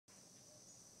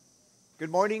Good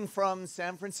morning from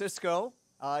San Francisco.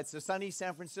 It's a sunny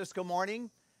San Francisco morning,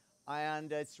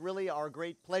 and it's really our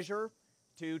great pleasure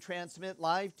to transmit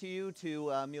live to you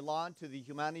to Milan, to the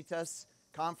Humanitas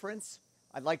Conference.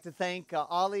 I'd like to thank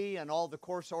Ali and all the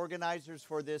course organizers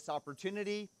for this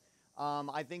opportunity.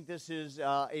 I think this is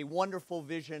a wonderful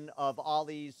vision of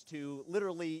Ali's to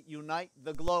literally unite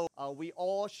the globe. We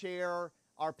all share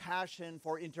our passion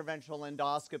for interventional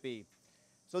endoscopy.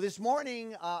 So this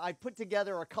morning, I put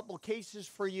together a couple cases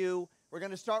for you. We're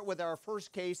going to start with our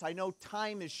first case. I know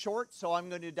time is short, so I'm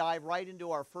going to dive right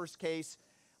into our first case.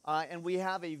 And we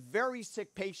have a very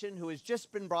sick patient who has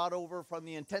just been brought over from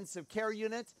the intensive care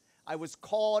unit. I was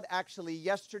called actually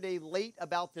yesterday late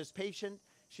about this patient.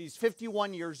 She's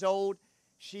 51 years old.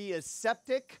 She is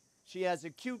septic. She has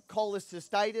acute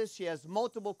cholecystitis. She has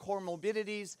multiple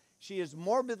comorbidities. She is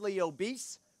morbidly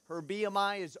obese. Her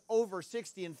BMI is over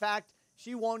 60. In fact,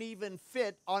 she won't even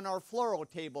fit on our fluoro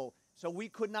table. So we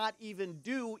could not even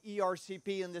do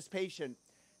ERCP in this patient.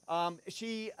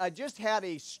 She just had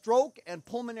a stroke and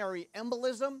pulmonary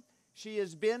embolism. She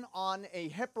has been on a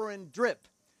heparin drip.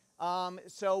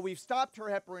 So we've stopped her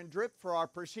heparin drip for our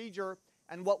procedure.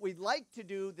 And what we'd like to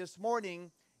do this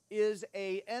morning is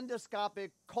a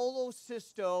endoscopic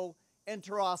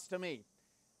cholecystoenterostomy.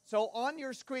 So on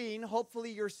your screen, hopefully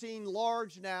you're seeing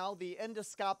large now, the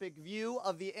endoscopic view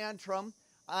of the antrum.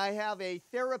 I have a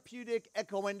therapeutic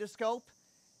echo endoscope,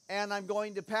 and I'm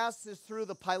going to pass this through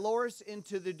the pylorus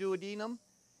into the duodenum.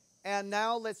 And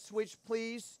now let's switch,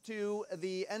 please, to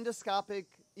the endoscopic,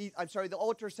 the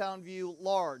ultrasound view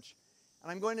large.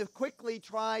 And I'm going to quickly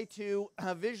try to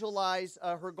visualize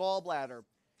her gallbladder.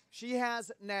 She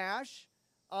has NASH.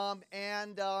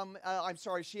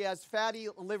 She has fatty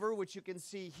liver, which you can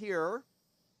see here.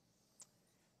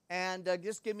 And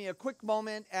just give me a quick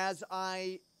moment as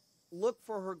I look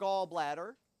for her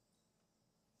gallbladder.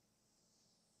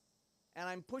 And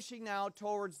I'm pushing now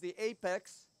towards the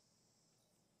apex.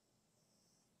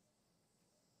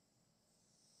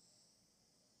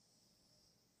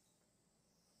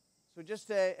 So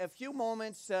just a few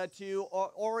moments to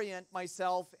orient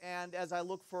myself and as I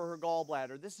look for her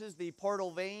gallbladder. This is the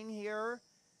portal vein here.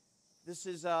 This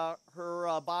is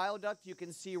her bile duct you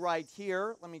can see right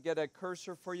here. Let me get a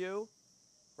cursor for you.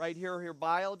 Right here, her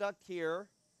bile duct here.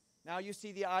 Now you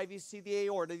see the IVC, the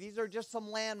aorta. These are just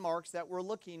some landmarks that we're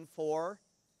looking for.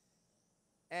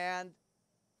 And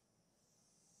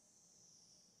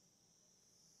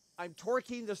I'm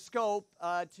torquing the scope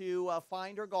to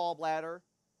find her gallbladder.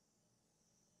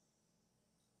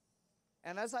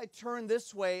 And as I turn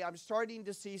this way, I'm starting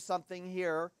to see something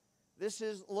here. This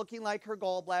is looking like her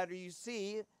gallbladder. You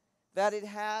see that it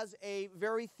has a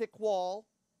very thick wall.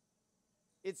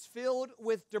 It's filled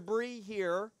with debris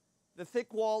here, the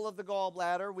thick wall of the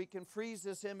gallbladder. We can freeze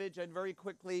this image and very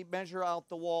quickly measure out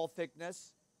the wall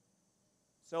thickness.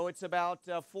 So it's about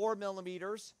 4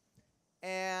 millimeters.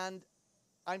 And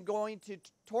I'm going to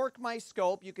torque my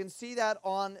scope. You can see that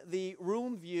on the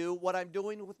room view, what I'm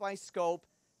doing with my scope.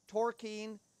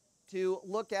 Torquing to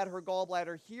look at her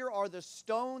gallbladder. Here are the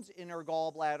stones in her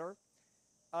gallbladder.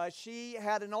 She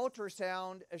had an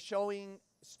ultrasound showing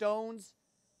stones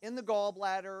in the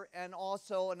gallbladder and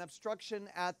also an obstruction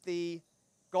at the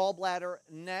gallbladder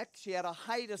neck. She had a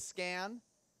HIDA scan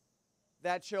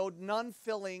that showed none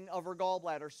filling of her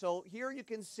gallbladder. So here you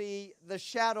can see the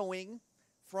shadowing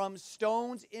from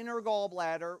stones in her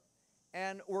gallbladder,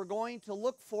 and we're going to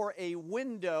look for a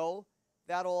window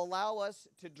that will allow us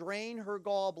to drain her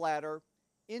gallbladder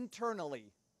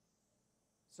internally.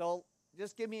 So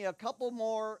just give me a couple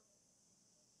more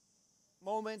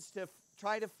moments to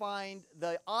try to find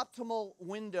the optimal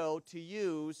window to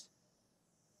use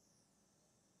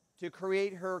to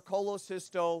create her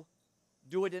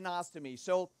cholecystoduodenostomy.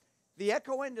 So the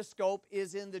echo endoscope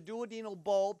is in the duodenal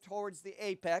bulb towards the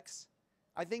apex.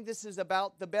 I think this is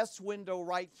about the best window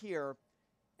right here.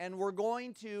 And we're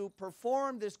going to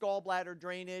perform this gallbladder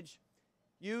drainage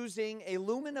using a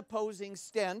lumen-opposing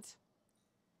stent.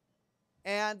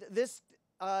 And the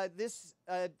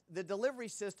delivery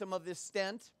system of this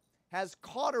stent has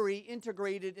cautery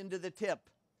integrated into the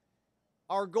tip.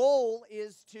 Our goal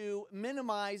is to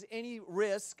minimize any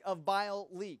risk of bile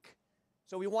leak.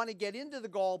 So we want to get into the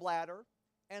gallbladder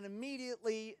and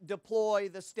immediately deploy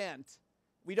the stent.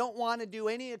 We don't want to do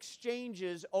any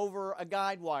exchanges over a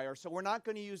guide wire. So we're not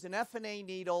going to use an FNA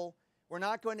needle. We're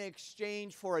not going to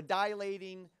exchange for a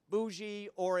dilating bougie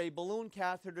or a balloon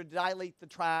catheter to dilate the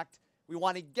tract. We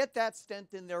want to get that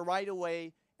stent in there right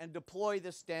away and deploy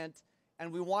the stent.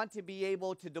 And we want to be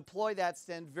able to deploy that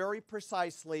stent very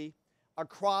precisely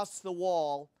across the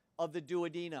wall of the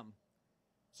duodenum.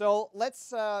 So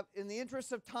let's, in the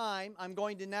interest of time, I'm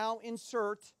going to now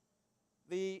insert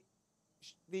the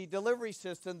delivery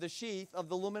system, the sheath of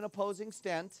the lumen opposing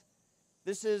stent.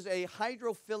 This is a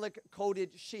hydrophilic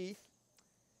coated sheath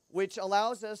which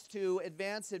allows us to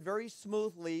advance it very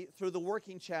smoothly through the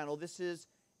working channel. This is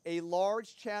a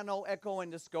large channel echo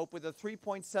endoscope with a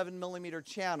 3.7 millimeter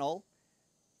channel,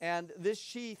 and this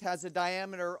sheath has a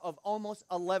diameter of almost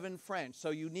 11 French, so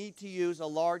you need to use a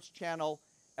large channel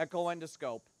echo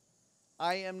endoscope.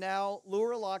 I am now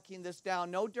luer locking this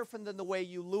down, no different than the way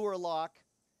you luer lock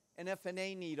an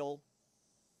FNA needle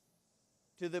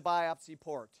to the biopsy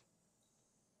port.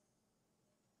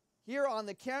 Here on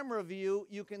the camera view,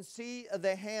 you can see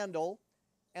the handle,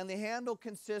 and the handle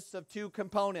consists of two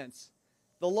components.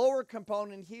 The lower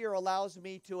component here allows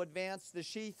me to advance the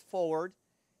sheath forward,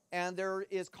 and there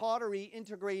is cautery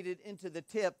integrated into the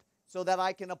tip so that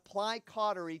I can apply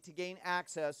cautery to gain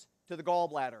access to the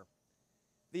gallbladder.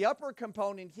 The upper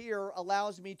component here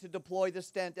allows me to deploy the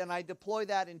stent, and I deploy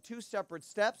that in two separate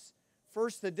steps.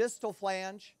 First, the distal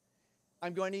flange.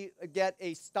 I'm going to get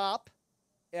a stop.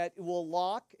 It will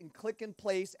lock and click in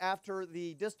place after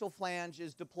the distal flange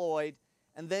is deployed,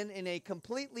 and then in a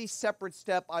completely separate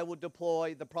step, I will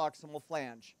deploy the proximal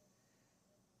flange.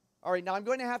 All right, now I'm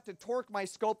going to have to torque my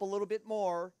scope a little bit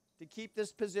more to keep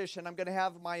this position. I'm going to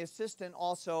have my assistant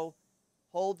also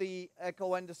hold the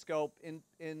echo endoscope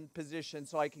in position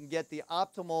so I can get the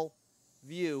optimal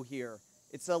view here.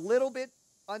 It's a little bit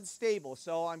unstable,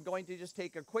 so I'm going to just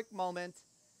take a quick moment.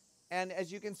 And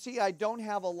as you can see, I don't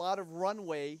have a lot of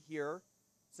runway here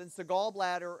since the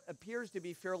gallbladder appears to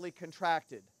be fairly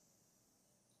contracted.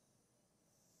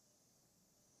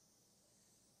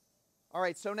 All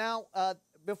right, so now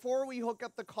before we hook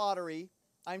up the cautery,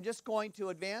 I'm just going to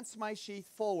advance my sheath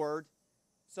forward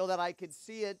so that I could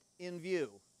see it in view.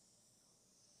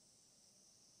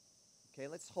 Okay,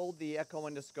 let's hold the echo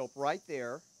endoscope right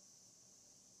there.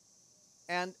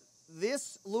 And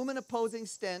this lumen opposing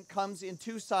stent comes in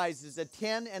two sizes, a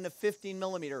 10 and a 15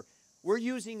 millimeter. We're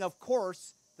using, of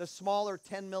course, the smaller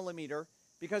 10 millimeter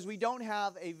because we don't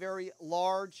have a very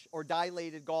large or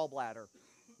dilated gallbladder.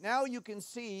 Now you can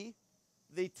see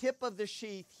the tip of the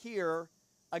sheath here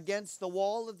against the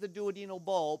wall of the duodenal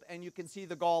bulb, and you can see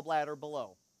the gallbladder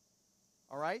below.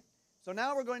 All right? So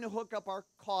now we're going to hook up our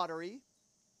cautery.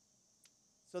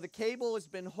 So the cable has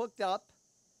been hooked up,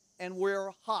 and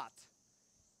we're hot.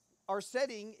 Our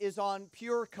setting is on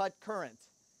pure cut current.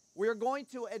 We're going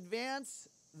to advance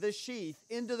the sheath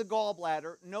into the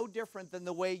gallbladder, no different than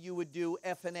the way you would do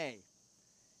FNA.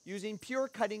 Using pure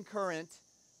cutting current,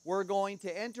 we're going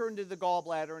to enter into the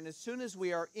gallbladder, and as soon as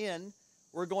we are in,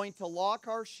 we're going to lock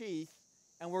our sheath,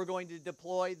 and we're going to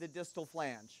deploy the distal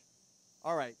flange.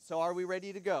 All right, so are we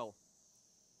ready to go?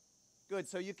 Good,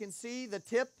 so you can see the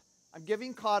tip. I'm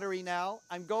giving cautery now.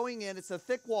 I'm going in. It's a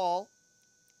thick wall.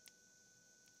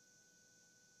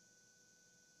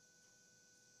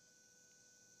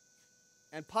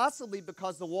 And possibly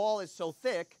because the wall is so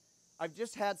thick, I've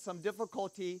just had some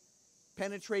difficulty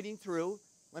penetrating through.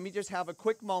 Let me just have a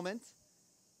quick moment,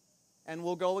 and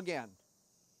we'll go again.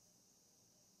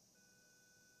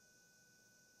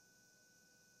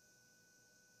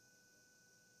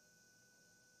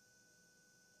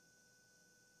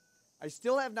 I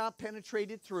still have not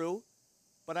penetrated through,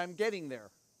 but I'm getting there.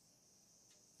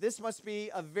 This must be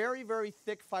a very, very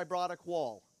thick fibrotic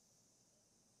wall.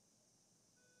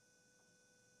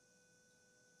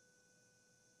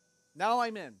 Now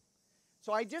I'm in.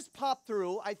 So I just popped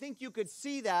through. I think you could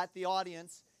see that, the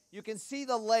audience. You can see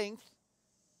the length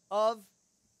of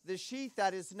the sheath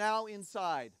that is now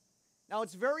inside. Now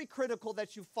it's very critical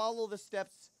that you follow the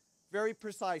steps very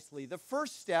precisely. The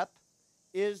first step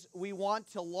is we want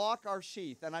to lock our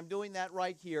sheath, and I'm doing that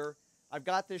right here. I've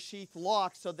got the sheath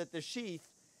locked so that the sheath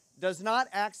does not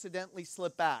accidentally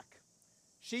slip back.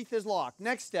 Sheath is locked.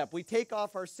 Next step, we take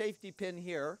off our safety pin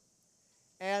here,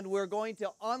 and we're going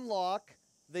to unlock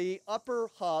the upper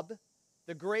hub,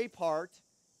 the gray part,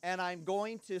 and I'm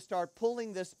going to start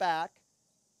pulling this back.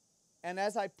 And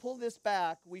as I pull this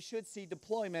back, we should see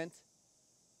deployment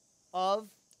of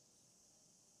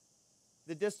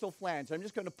the distal flange. I'm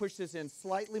just going to push this in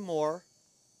slightly more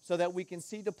so that we can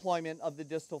see deployment of the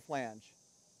distal flange.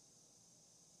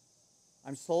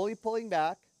 I'm slowly pulling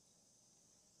back.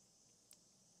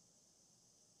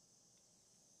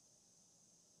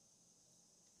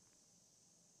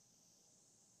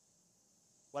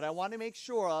 What I want to make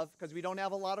sure of, because we don't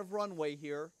have a lot of runway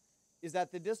here, is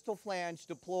that the distal flange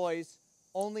deploys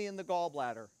only in the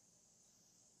gallbladder.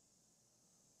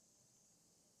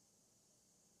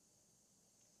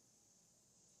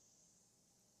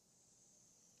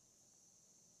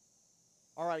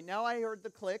 All right, now I heard the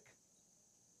click.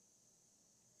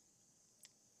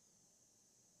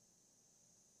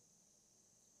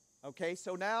 Okay,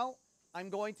 so now I'm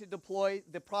going to deploy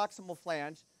the proximal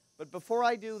flange, but before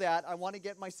I do that, I want to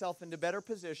get myself into better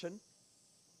position.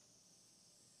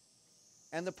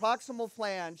 And the proximal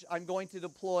flange I'm going to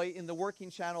deploy in the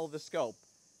working channel of the scope.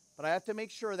 But I have to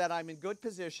make sure that I'm in good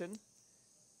position.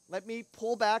 Let me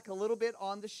pull back a little bit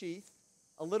on the sheath,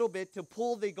 a little bit, to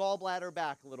pull the gallbladder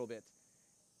back a little bit.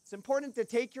 It's important to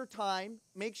take your time,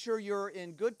 make sure you're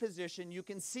in good position. You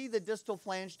can see the distal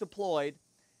flange deployed.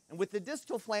 And with the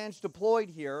distal flange deployed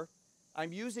here,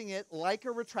 I'm using it like a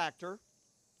retractor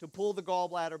to pull the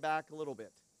gallbladder back a little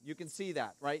bit. You can see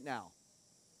that right now.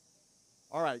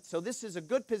 All right, so this is a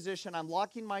good position. I'm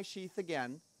locking my sheath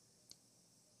again.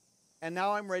 And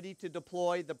now I'm ready to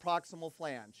deploy the proximal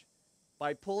flange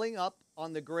by pulling up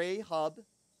on the gray hub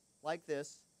like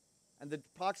this, and the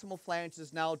proximal flange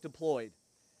is now deployed.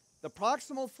 The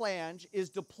proximal flange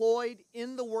is deployed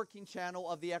in the working channel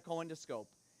of the echo endoscope.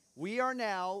 We are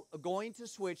now going to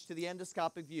switch to the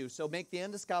endoscopic view. So make the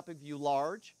endoscopic view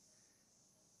large.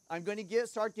 I'm going to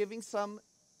start giving some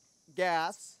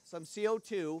gas, some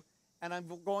CO2, and I'm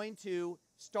going to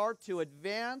start to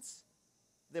advance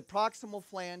the proximal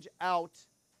flange out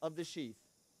of the sheath.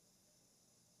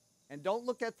 And don't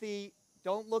look at the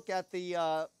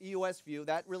EUS view.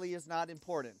 That really is not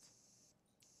important.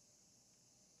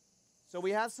 So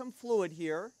we have some fluid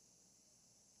here.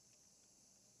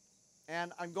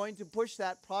 And I'm going to push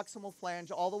that proximal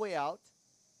flange all the way out.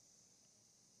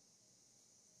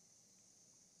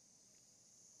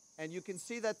 And you can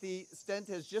see that the stent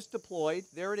has just deployed.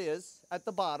 There it is at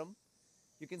the bottom.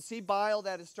 You can see bile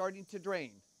that is starting to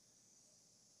drain.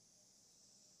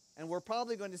 And we're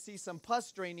probably going to see some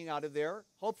pus draining out of there.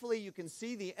 Hopefully you can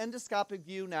see the endoscopic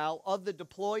view now of the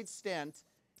deployed stent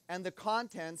and the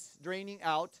contents draining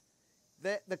out.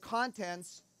 The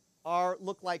contents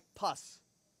look like pus.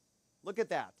 Look at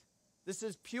that. This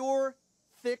is pure,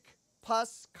 thick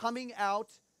pus coming out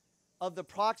of the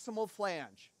proximal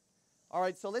flange. All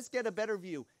right, so let's get a better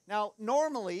view. Now,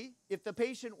 normally, if the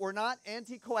patient were not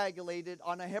anticoagulated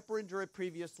on a heparin drip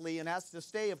previously and has to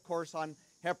stay, of course, on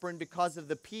heparin because of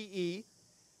the PE,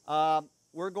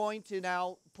 we're going to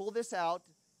now pull this out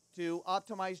to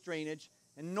optimize drainage.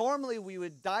 And normally, we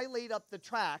would dilate up the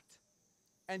tract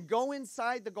and go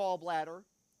inside the gallbladder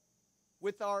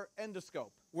with our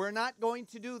endoscope. We're not going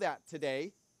to do that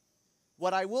today.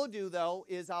 What I will do, though,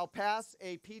 is I'll pass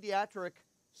a pediatric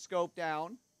scope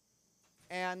down,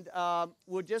 and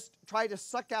we'll just try to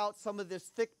suck out some of this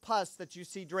thick pus that you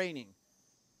see draining.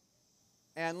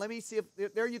 And let me see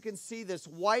if there you can see this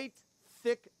white,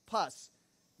 thick pus.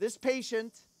 This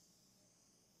patient,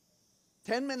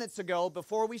 10 minutes ago,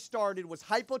 before we started, was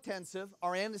hypotensive.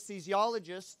 Our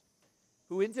anesthesiologist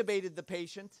who intubated the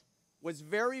patient was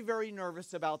very, very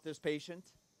nervous about this patient.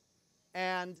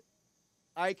 And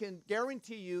I can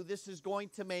guarantee you this is going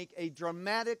to make a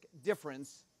dramatic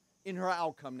difference in her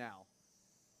outcome now.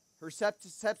 Her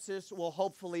sepsis will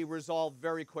hopefully resolve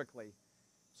very quickly.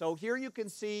 So here you can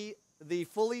see the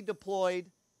fully deployed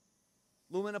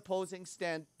lumen-opposing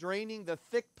stent draining the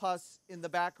thick pus in the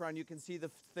background. You can see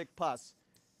the thick pus.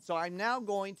 So I'm now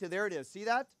going to, there it is. See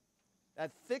that?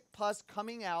 That thick pus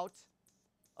coming out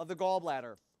of the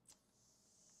gallbladder.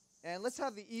 And let's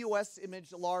have the EUS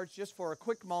image large just for a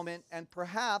quick moment, and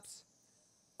perhaps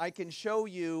I can show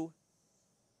you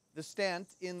the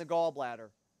stent in the gallbladder.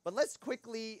 But let's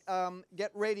quickly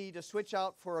get ready to switch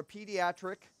out for a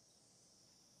pediatric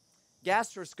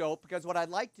gastroscope, because what I'd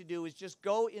like to do is just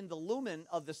go in the lumen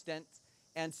of the stent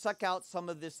and suck out some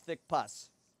of this thick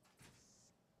pus.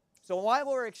 So while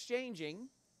we're exchanging,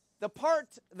 the part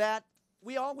that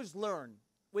we always learn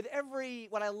with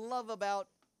what I love about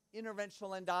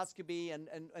interventional endoscopy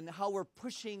and how we're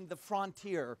pushing the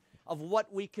frontier of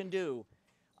what we can do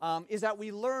is that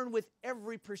we learn with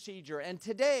every procedure. And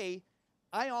today,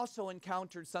 I also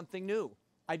encountered something new.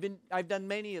 I've done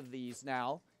many of these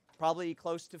now, probably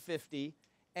close to 50,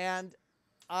 and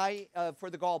for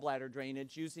the gallbladder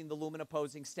drainage using the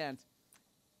lumen-opposing stent,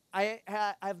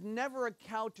 I've never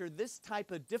encountered this type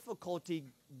of difficulty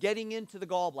getting into the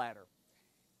gallbladder.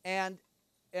 And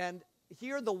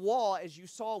here the wall, as you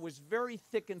saw, was very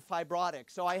thick and fibrotic.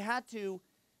 So I had to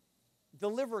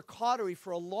deliver cautery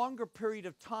for a longer period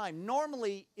of time.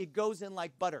 Normally, it goes in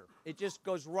like butter. It just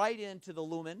goes right into the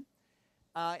lumen.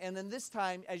 And then this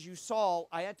time, as you saw,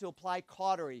 I had to apply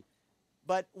cautery.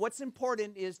 But what's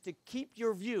important is to keep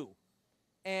your view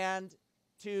and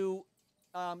to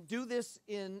do this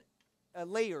in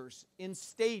layers, in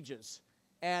stages.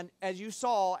 And as you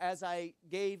saw, as I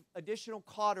gave additional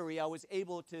cautery, I was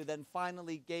able to then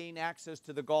finally gain access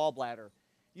to the gallbladder.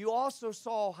 You also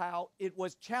saw how it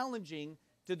was challenging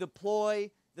to deploy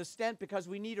the stent because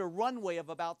we need a runway of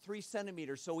about 3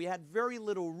 centimeters. So we had very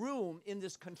little room in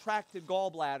this contracted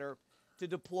gallbladder to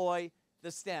deploy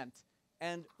the stent.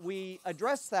 And we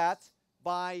addressed that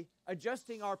by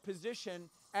adjusting our position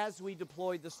as we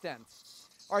deployed the stent.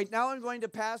 All right, now I'm going to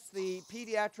pass the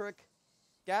pediatric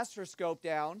gastroscope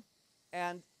down,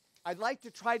 and I'd like to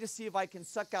try to see if I can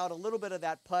suck out a little bit of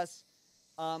that pus.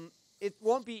 It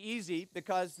won't be easy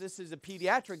because this is a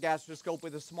pediatric gastroscope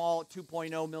with a small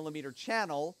 2.0 millimeter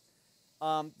channel,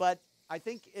 but I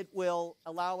think it will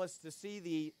allow us to see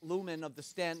the lumen of the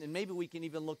stent, and maybe we can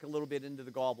even look a little bit into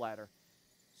the gallbladder.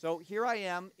 So here I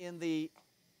am in the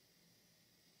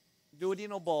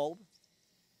duodenal bulb.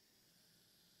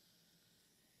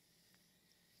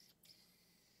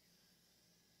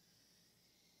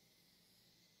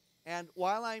 And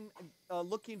while I'm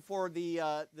looking for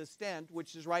the stent,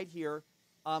 which is right here,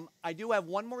 I do have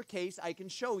one more case I can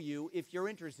show you if you're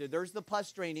interested. There's the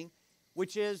pus draining,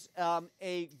 which is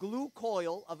a glue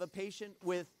coil of a patient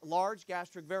with large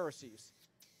gastric varices.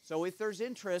 So if there's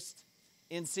interest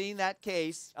in seeing that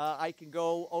case, I can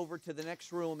go over to the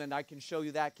next room and I can show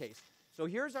you that case. So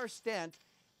here's our stent,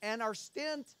 and our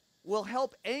stent will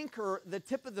help anchor the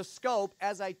tip of the scope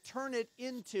as I turn it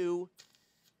into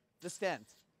the stent.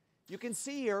 You can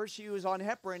see here she was on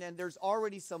heparin, and there's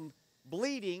already some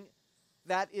bleeding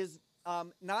that is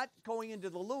not going into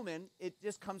the lumen. It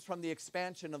just comes from the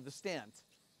expansion of the stent.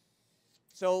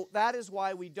 So that is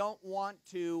why we don't want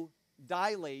to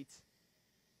dilate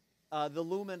the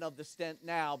lumen of the stent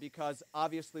now, because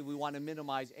obviously we want to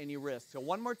minimize any risk. So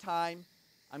one more time,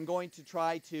 I'm going to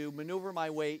try to maneuver my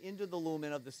way into the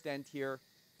lumen of the stent here.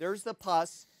 There's the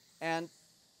pus, and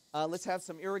let's have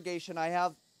some irrigation. I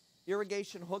have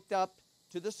irrigation hooked up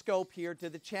to the scope here, to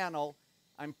the channel.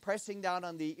 I'm pressing down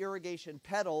on the irrigation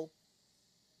pedal.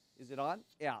 Is it on?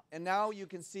 Yeah. And now you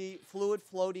can see fluid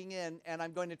floating in, and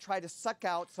I'm going to try to suck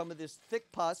out some of this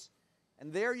thick pus.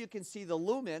 And there you can see the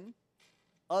lumen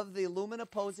of the lumen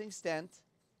opposing stent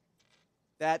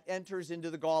that enters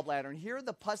into the gallbladder. And here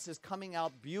the pus is coming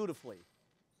out beautifully,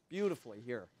 beautifully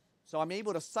here. So I'm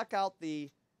able to suck out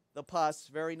the pus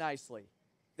very nicely.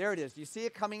 There it is. Do you see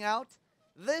it coming out?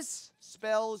 This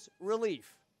spells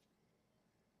relief.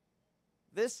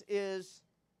 This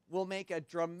will make a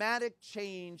dramatic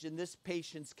change in this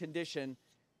patient's condition,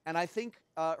 and I think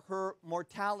her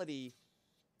mortality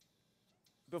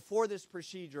before this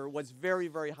procedure was very,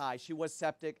 very high. She was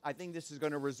septic. I think this is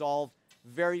going to resolve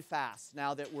very fast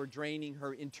now that we're draining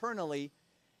her internally.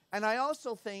 And I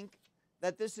also think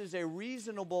that this is a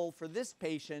reasonable for this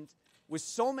patient with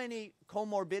so many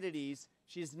comorbidities.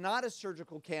 She's not a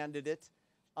surgical candidate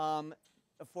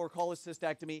for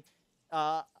cholecystectomy,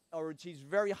 or she's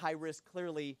very high risk,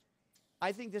 clearly.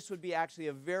 I think this would be actually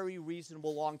a very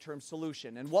reasonable long-term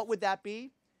solution. And what would that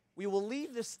be? We will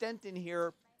leave the stent in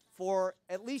here for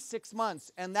at least 6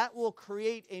 months, and that will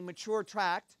create a mature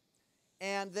tract,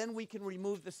 and then we can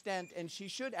remove the stent, and she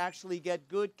should actually get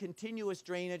good continuous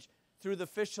drainage through the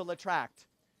fistula tract.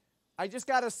 I just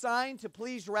got a sign to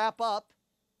please wrap up.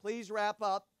 Please wrap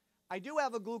up. I do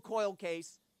have a glue coil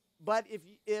case, but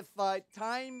if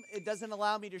time it doesn't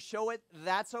allow me to show it,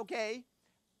 that's okay.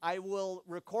 I will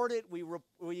record it. We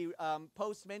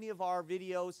post many of our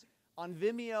videos on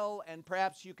Vimeo, and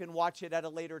perhaps you can watch it at a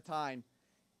later time.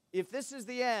 If this is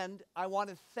the end, I want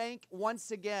to thank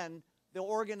once again the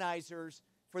organizers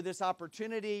for this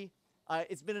opportunity.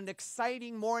 It's been an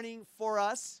exciting morning for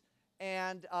us,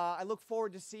 and I look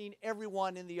forward to seeing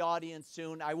everyone in the audience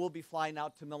soon. I will be flying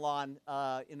out to Milan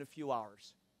in a few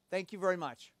hours. Thank you very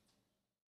much.